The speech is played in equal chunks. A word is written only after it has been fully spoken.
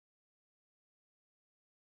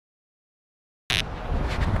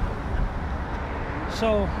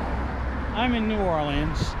So I'm in New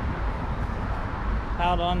Orleans,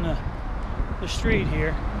 out on the street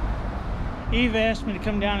here. Eve asked me to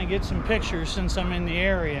come down and get some pictures since I'm in the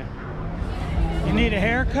area. You need a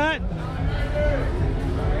haircut?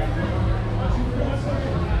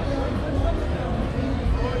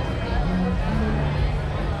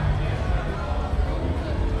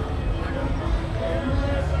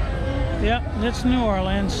 Yep, it's New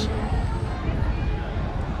Orleans.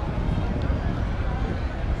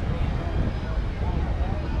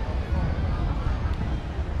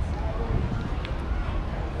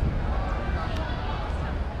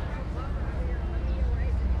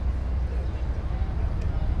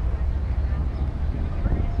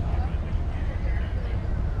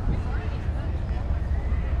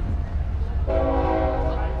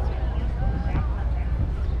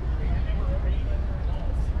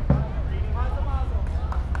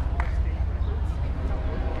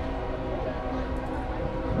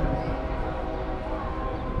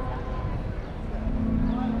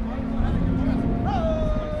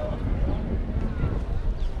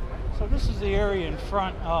 This is the area in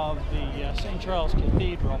front of the St. Charles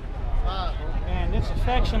Cathedral, and it's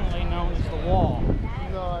affectionately known as the Wall.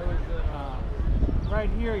 Right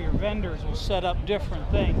here, your vendors will set up different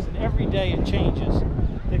things, and every day it changes.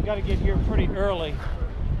 They've got to get here pretty early.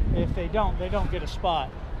 If they don't get a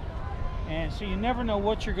spot. And so you never know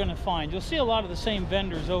what you're going to find. You'll see a lot of the same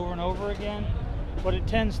vendors over and over again, but it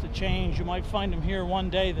tends to change. You might find them here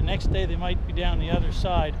one day, the next day they might be down the other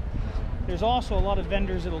side. There's also a lot of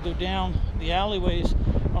vendors that'll go down the alleyways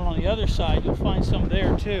on the other side. You'll find some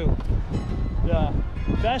there too. The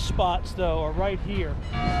best spots though are right here.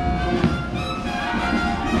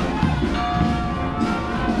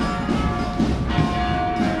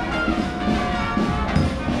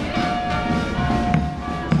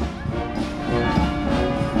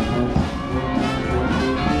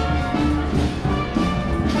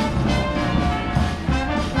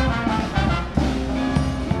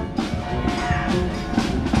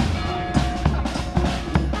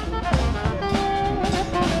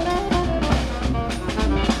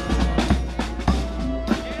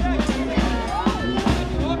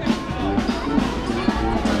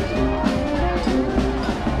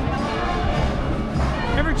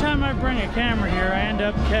 Camera here, I end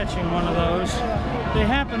up catching one of those. They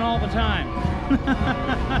happen all the time.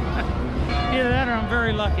 Either that or I'm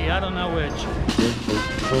very lucky, I don't know which.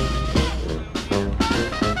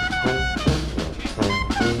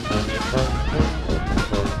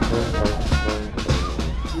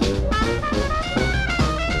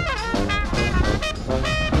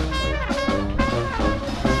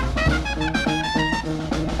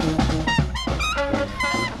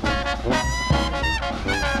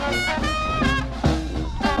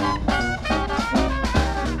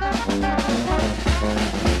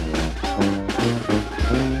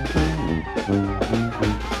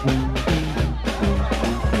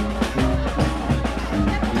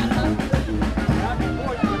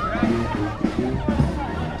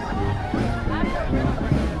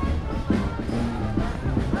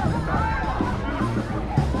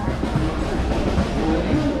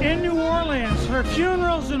 For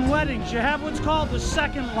funerals and weddings, you have what's called the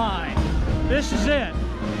second line. This is it.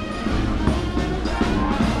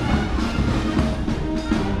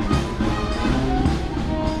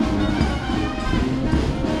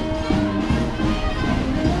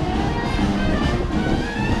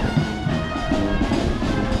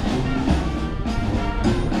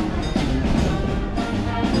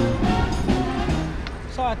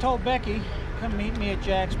 So I told Becky, come meet me at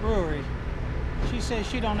Jack's Brewery. She says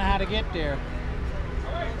she don't know how to get there.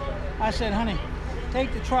 I said, honey,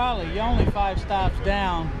 take the trolley. You're only 5 stops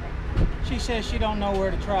down. She says she don't know where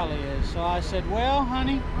the trolley is. So I said, well,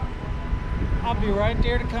 honey, I'll be right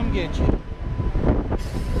there to come get you.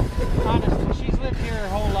 Honestly, she's lived here her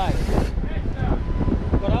whole life.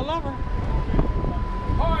 But I love her.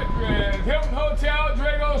 Hard Hilton Hotel,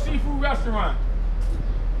 Drago Seafood Restaurant.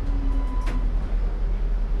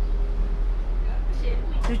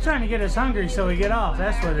 He's trying to get us hungry so we get off.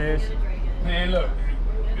 That's what it is. Man, look.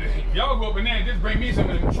 Y'all go up in there and just bring me some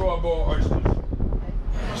of them Troy-Bowl oysters.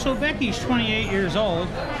 So Becky's 28 years old,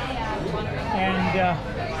 and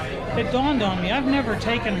it dawned on me, I've never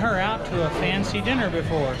taken her out to a fancy dinner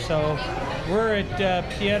before. So we're at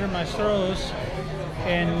Piedra Maestro's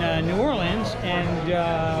in New Orleans, and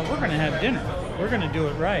we're going to have dinner. We're going to do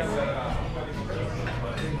it right.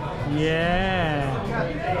 Yeah.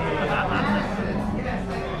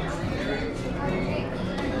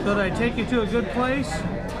 So did I take you to a good place?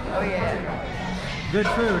 Oh yeah. Good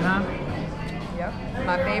food, huh? Yep.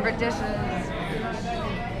 My favorite dishes.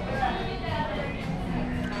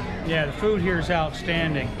 Yeah, the food here is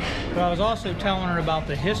outstanding. But I was also telling her about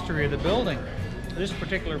the history of the building. This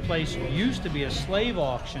particular place used to be a slave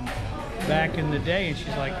auction back in the day, and she's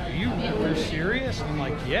like, you're serious? I'm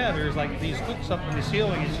like, yeah, there's like these hooks up in the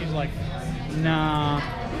ceiling, and she's like, nah.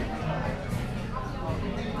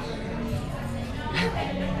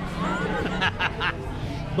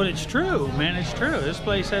 But it's true, man, it's true. This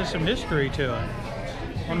place has some history to it.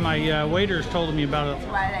 One of my waiters told me about it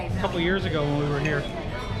a couple years ago when we were here.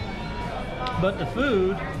 But the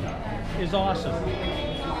food is awesome.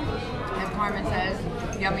 As Carmen says,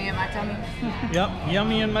 yummy in my tummy. Yep,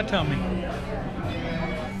 yummy in my tummy.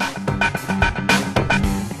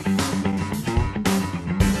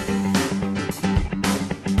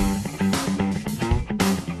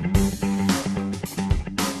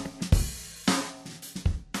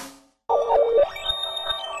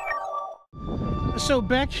 So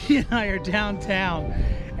Becky and I are downtown,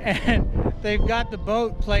 and they've got the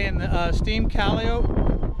boat playing the steam calliope.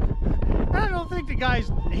 I don't think the guy's,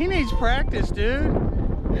 he needs practice, dude.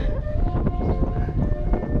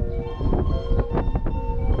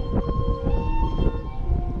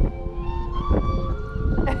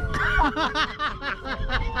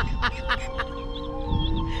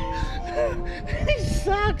 He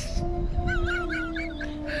sucks.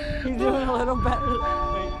 He's doing a little better.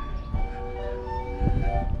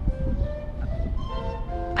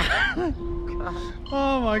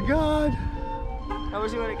 Oh my God. I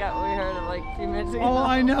wish you would have got what we heard of like a few minutes ago. Oh,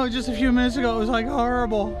 I know, just a few minutes ago it was like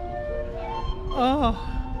horrible. Oh.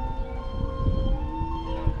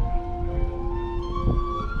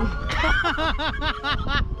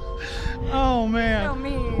 Oh man. So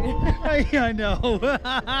mean. I know.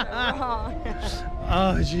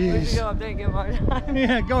 Oh We jeez. should go up there and give our time.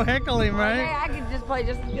 Yeah, go heckle him, right? Okay, I can just play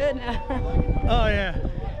just as good now. Oh yeah.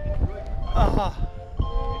 Oh.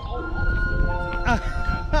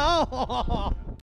 Oh.